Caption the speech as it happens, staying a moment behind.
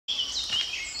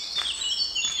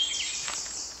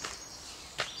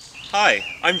Hi,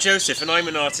 I'm Joseph and I'm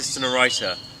an artist and a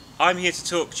writer. I'm here to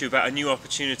talk to you about a new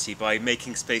opportunity by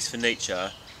Making Space for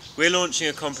Nature. We're launching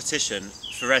a competition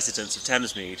for residents of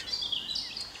Thamesmead.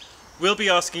 We'll be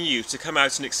asking you to come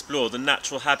out and explore the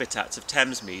natural habitats of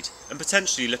Thamesmead and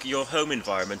potentially look at your home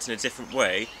environment in a different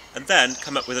way and then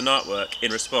come up with an artwork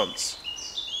in response.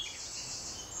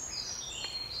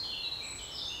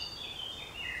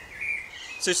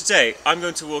 So today I'm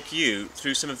going to walk you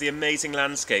through some of the amazing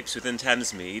landscapes within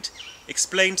Thamesmead,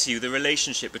 explain to you the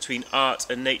relationship between art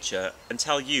and nature and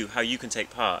tell you how you can take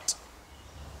part.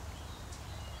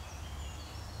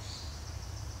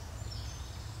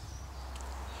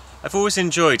 I've always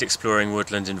enjoyed exploring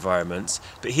woodland environments,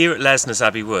 but here at Lesners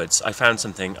Abbey Woods I found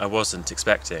something I wasn't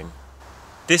expecting.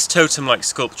 This totem-like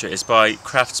sculpture is by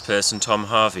craftsperson Tom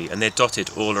Harvey and they're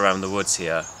dotted all around the woods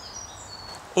here.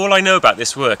 All I know about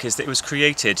this work is that it was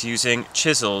created using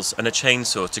chisels and a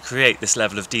chainsaw to create this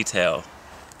level of detail.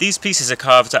 These pieces are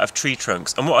carved out of tree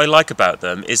trunks, and what I like about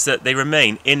them is that they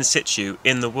remain in situ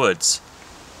in the woods.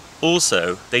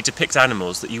 Also, they depict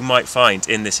animals that you might find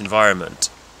in this environment.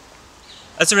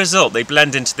 As a result, they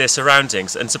blend into their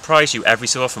surroundings and surprise you every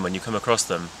so often when you come across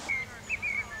them.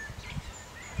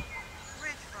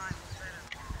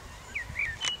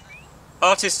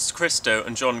 Artists Christo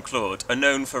and John Claude are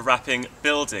known for wrapping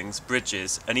buildings,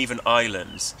 bridges and even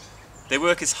islands. Their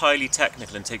work is highly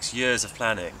technical and takes years of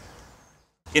planning.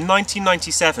 In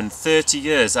 1997, 30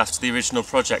 years after the original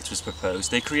project was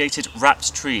proposed, they created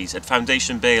Wrapped Trees at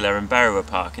Foundation Bayler and Berrower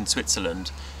Park in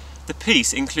Switzerland. The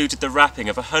piece included the wrapping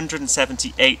of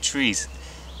 178 trees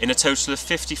in a total of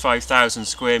 55,000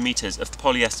 square metres of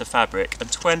polyester fabric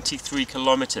and 23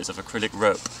 kilometres of acrylic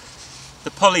rope. The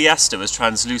polyester was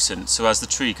translucent so as the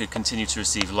tree could continue to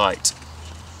receive light.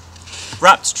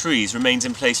 Wrapped Trees remained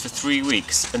in place for 3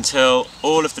 weeks until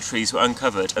all of the trees were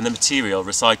uncovered and the material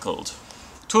recycled.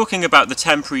 Talking about the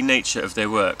temporary nature of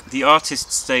their work, the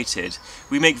artist stated,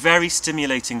 "We make very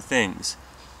stimulating things.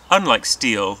 Unlike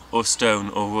steel or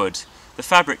stone or wood, the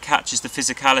fabric catches the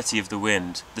physicality of the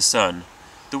wind, the sun.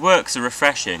 The works are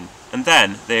refreshing and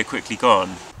then they are quickly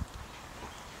gone."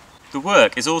 The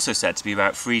work is also said to be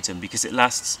about freedom because it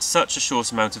lasts such a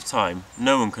short amount of time,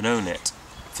 no one can own it.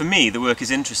 For me, the work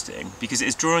is interesting because it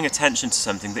is drawing attention to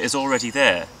something that is already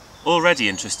there, already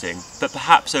interesting, but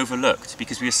perhaps overlooked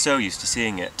because we are so used to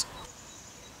seeing it.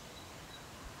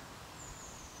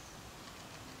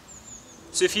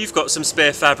 So if you've got some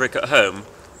spare fabric at home,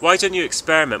 why don't you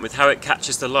experiment with how it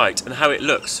catches the light and how it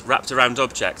looks wrapped around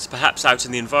objects, perhaps out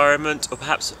in the environment or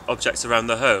perhaps objects around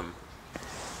the home.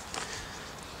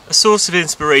 A source of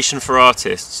inspiration for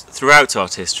artists throughout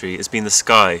art history has been the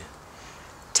sky.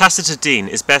 Tacita Dean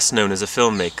is best known as a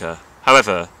filmmaker.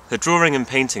 However, her drawing and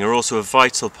painting are also a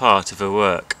vital part of her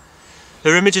work.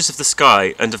 Her images of the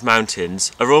sky and of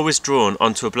mountains are always drawn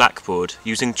onto a blackboard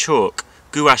using chalk,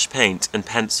 gouache paint and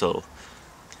pencil.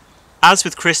 As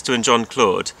with Christo and John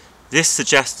Claude, this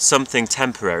suggests something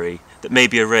temporary that may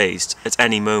be erased at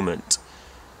any moment.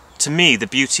 To me, the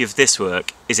beauty of this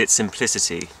work is its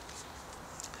simplicity.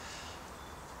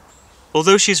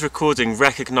 Although she is recording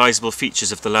recognisable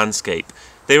features of the landscape,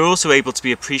 they are also able to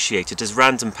be appreciated as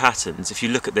random patterns if you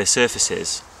look at their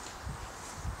surfaces.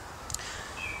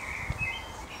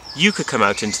 You could come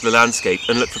out into the landscape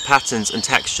and look for patterns and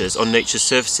textures on nature's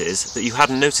surfaces that you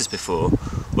hadn't noticed before,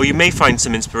 or you may find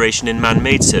some inspiration in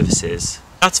man-made surfaces.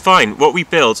 That's fine, what we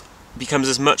build becomes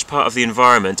as much part of the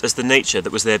environment as the nature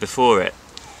that was there before it.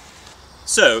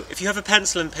 So, if you have a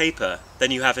pencil and paper,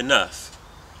 then you have enough.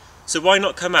 So why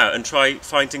not come out and try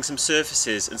finding some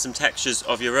surfaces and some textures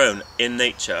of your own in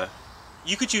nature?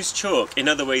 You could use chalk in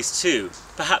other ways too,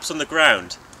 perhaps on the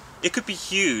ground. It could be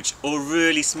huge or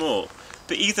really small,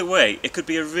 but either way it could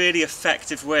be a really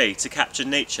effective way to capture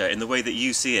nature in the way that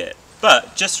you see it.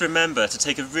 But just remember to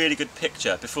take a really good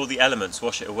picture before the elements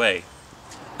wash it away.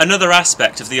 Another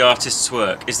aspect of the artist's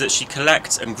work is that she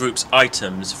collects and groups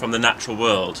items from the natural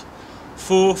world.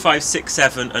 4, 5, 6,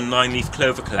 7 and 9-leaf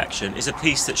clover collection is a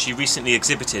piece that she recently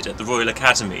exhibited at the Royal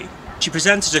Academy. She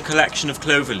presented a collection of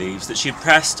clover leaves that she had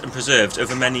pressed and preserved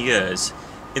over many years.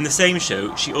 In the same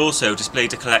show, she also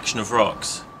displayed a collection of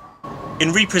rocks.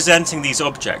 In representing these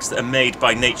objects that are made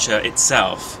by nature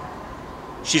itself,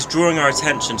 she's drawing our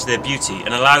attention to their beauty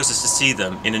and allows us to see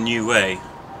them in a new way.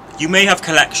 You may have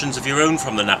collections of your own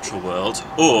from the natural world,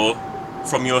 or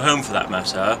from your home for that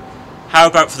matter. How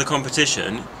about for the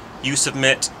competition? You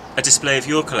submit a display of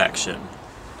your collection.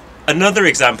 Another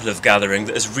example of gathering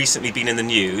that has recently been in the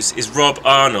news is Rob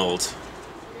Arnold.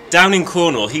 Down in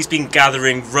Cornwall, he's been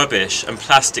gathering rubbish and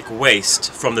plastic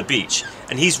waste from the beach,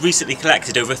 and he's recently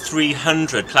collected over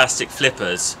 300 plastic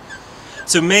flippers.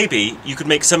 So maybe you could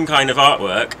make some kind of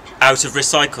artwork out of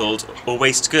recycled or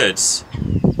waste goods.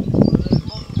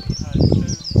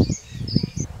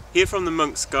 Here from the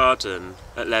Monk's Garden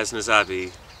at Lesners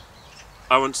Abbey,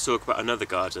 I want to talk about another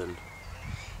garden.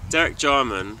 Derek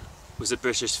Jarman was a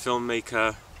British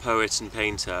filmmaker, poet and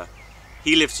painter.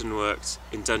 He lived and worked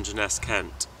in Dungeness,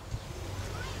 Kent.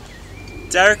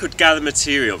 Derek would gather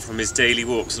material from his daily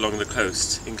walks along the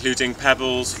coast, including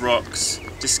pebbles, rocks,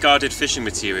 discarded fishing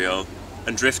material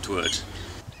and driftwood.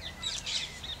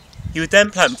 He would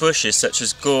then plant bushes such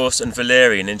as gorse and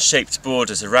valerian in shaped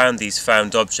borders around these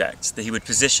found objects that he would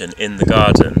position in the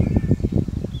garden.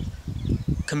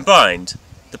 Combined,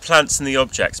 the plants and the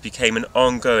objects became an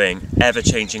ongoing,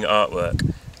 ever-changing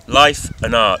artwork, life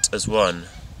and art as one.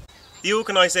 The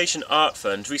organisation Art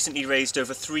Fund recently raised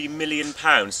over £3 million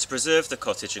to preserve the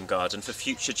cottage and garden for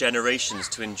future generations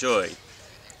to enjoy.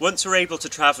 Once we're able to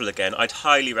travel again, I'd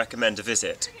highly recommend a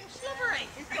visit.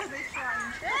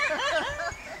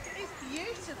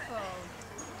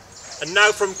 And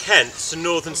now from Kent to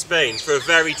northern Spain for a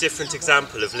very different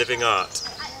example of living art.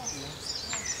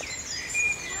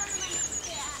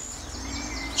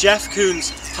 Jeff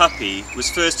Koons' Puppy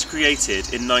was first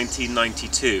created in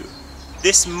 1992.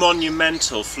 This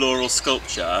monumental floral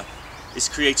sculpture is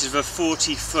created of a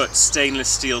 40-foot stainless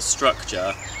steel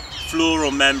structure,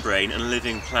 floral membrane and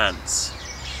living plants.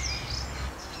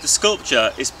 The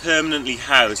sculpture is permanently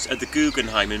housed at the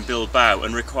Guggenheim in Bilbao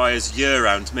and requires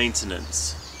year-round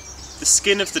maintenance. The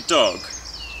skin of the dog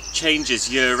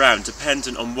changes year-round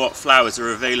dependent on what flowers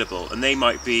are available, and they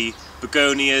might be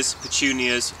begonias,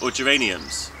 petunias or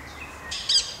geraniums.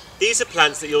 These are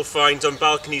plants that you'll find on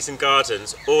balconies and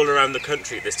gardens all around the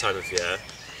country at this time of year.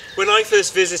 When I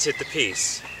first visited the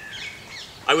piece,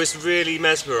 I was really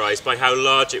mesmerised by how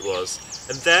large it was,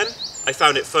 and then I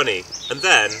found it funny, and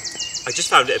then I just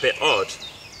found it a bit odd.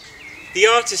 The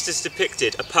artist has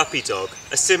depicted a puppy dog,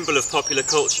 a symbol of popular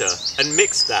culture, and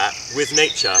mixed that with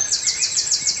nature.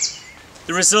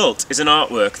 The result is an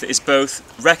artwork that is both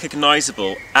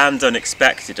recognisable and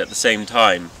unexpected at the same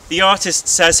time. The artist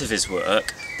says of his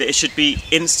work that it should be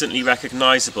instantly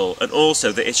recognisable and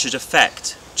also that it should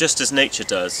affect, just as nature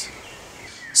does.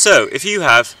 So, if you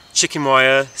have chicken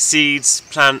wire, seeds,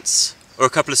 plants, or a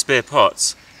couple of spare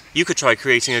pots, you could try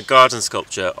creating a garden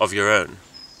sculpture of your own.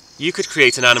 You could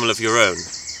create an animal of your own,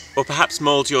 or perhaps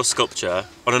mould your sculpture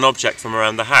on an object from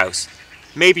around the house.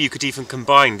 Maybe you could even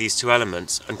combine these two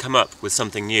elements and come up with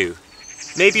something new.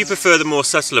 Maybe you prefer the more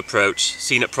subtle approach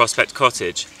seen at Prospect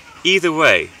Cottage. Either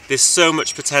way, there's so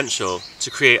much potential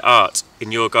to create art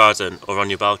in your garden or on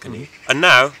your balcony. And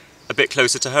now, a bit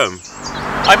closer to home.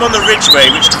 I'm on the ridgeway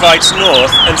which divides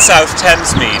North and South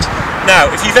Thamesmead.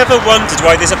 Now, if you've ever wondered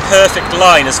why there's a perfect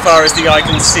line as far as the eye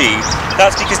can see,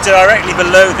 that's because directly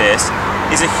below this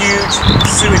is a huge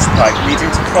sewage pipe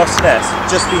leading to Crossness,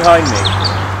 just behind me.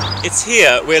 It's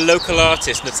here where local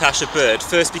artist Natasha Bird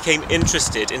first became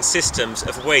interested in systems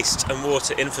of waste and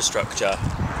water infrastructure.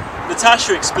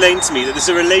 Natasha explained to me that there's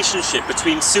a relationship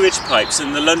between sewage pipes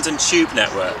and the London Tube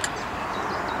network.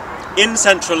 In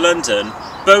central London,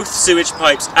 both sewage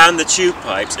pipes and the tube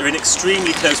pipes are in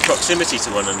extremely close proximity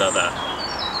to one another.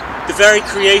 The very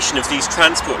creation of these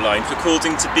transport lines were called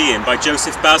into being by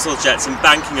Joseph Bazalgette's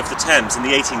embanking of the Thames in the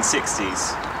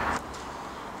 1860s.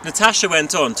 Natasha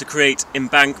went on to create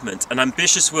Embankment, an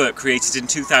ambitious work created in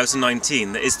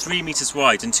 2019 that is 3 metres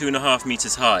wide and 2.5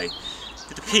 metres high.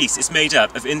 The piece is made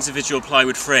up of individual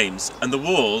plywood frames, and the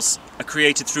walls are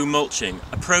created through mulching,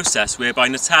 a process whereby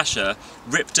Natasha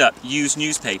ripped up used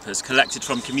newspapers collected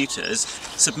from commuters,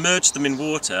 submerged them in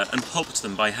water and pulped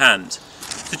them by hand.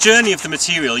 The journey of the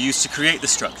material used to create the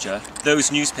structure,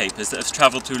 those newspapers that have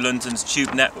travelled through London's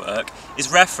tube network,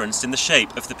 is referenced in the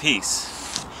shape of the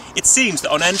piece. It seems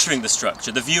that on entering the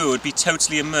structure the viewer would be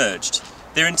totally immersed,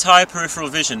 their entire peripheral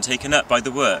vision taken up by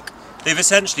the work. They've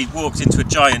essentially walked into a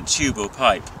giant tube or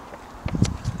pipe.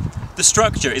 The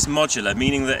structure is modular,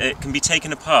 meaning that it can be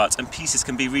taken apart and pieces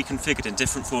can be reconfigured in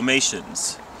different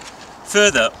formations.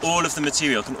 Further, all of the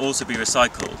material can also be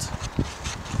recycled.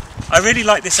 I really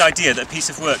like this idea that a piece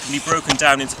of work can be broken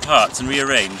down into parts and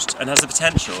rearranged and has the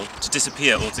potential to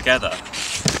disappear altogether.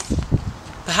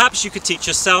 Perhaps you could teach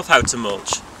yourself how to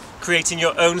mulch, creating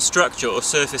your own structure or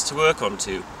surface to work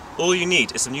onto. All you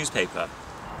need is some newspaper.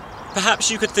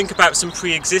 Perhaps you could think about some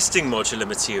pre-existing modular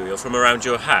material from around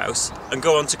your house and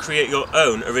go on to create your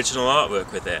own original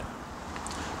artwork with it.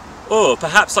 Or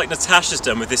perhaps, like Natasha's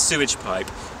done with this sewage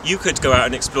pipe, you could go out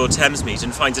and explore Thamesmead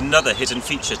and find another hidden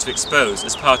feature to expose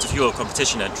as part of your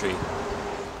competition entry.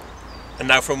 And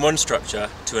now from one structure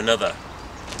to another.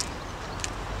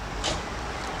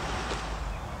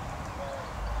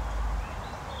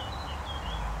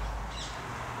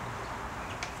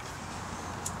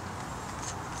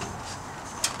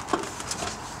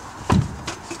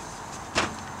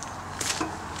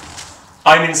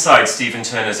 I'm inside Stephen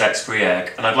Turner's Expiry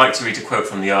egg, and I'd like to read a quote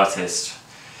from the artist.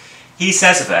 He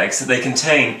says of eggs that they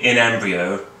contain in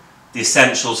embryo the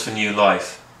essentials for new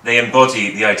life. They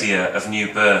embody the idea of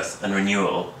new birth and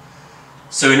renewal.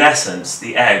 So in essence,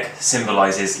 the egg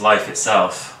symbolises life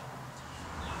itself.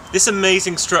 This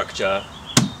amazing structure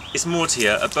is moored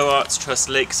here at Bow Arts Trust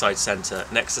Lakeside Centre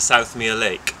next to Thamesmead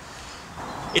Lake.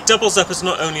 It doubles up as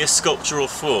not only a sculptural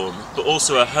form, but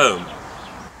also a home.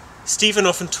 Stephen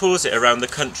often tours it around the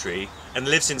country and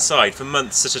lives inside for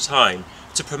months at a time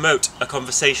to promote a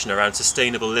conversation around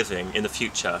sustainable living in the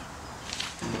future.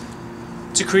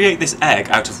 To create this egg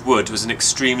out of wood was an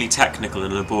extremely technical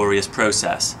and laborious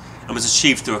process, and was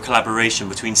achieved through a collaboration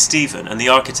between Stephen and the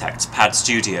architect Pad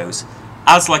Studios.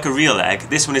 As like a real egg,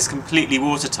 this one is completely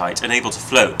watertight and able to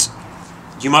float.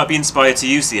 You might be inspired to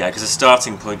use the egg as a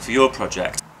starting point for your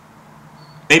project.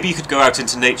 Maybe you could go out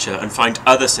into nature and find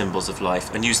other symbols of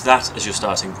life and use that as your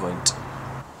starting point.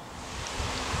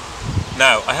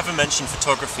 Now, I haven't mentioned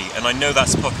photography, and I know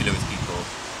that's popular with people.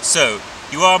 So,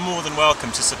 you are more than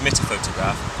welcome to submit a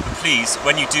photograph, but please,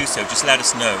 when you do so, just let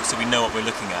us know so we know what we're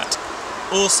looking at.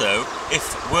 Also,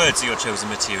 if words are your chosen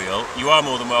material, you are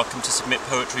more than welcome to submit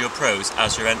poetry or prose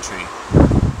as your entry.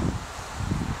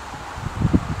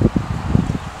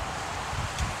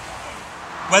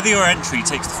 Whether your entry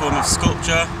takes the form of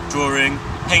sculpture, drawing,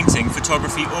 painting,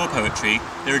 photography or poetry,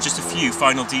 there are just a few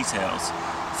final details.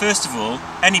 First of all,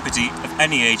 anybody of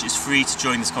any age is free to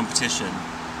join this competition.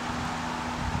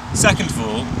 Second of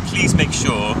all, please make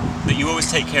sure that you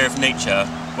always take care of nature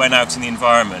when out in the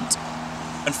environment.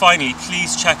 And finally,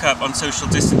 please check up on social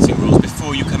distancing rules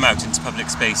before you come out into public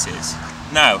spaces.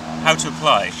 Now, how to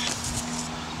apply?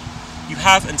 You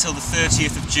have until the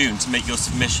 30th of June to make your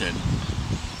submission.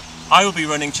 I will be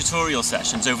running tutorial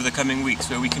sessions over the coming weeks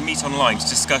where we can meet online to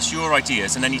discuss your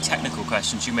ideas and any technical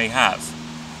questions you may have.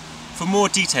 For more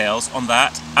details on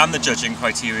that and the judging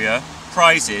criteria,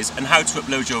 prizes and how to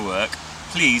upload your work,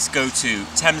 please go to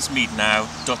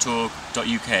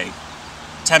thamesmeadnow.org.uk.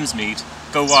 Thamesmead,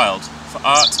 go wild for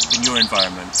art in your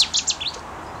environment.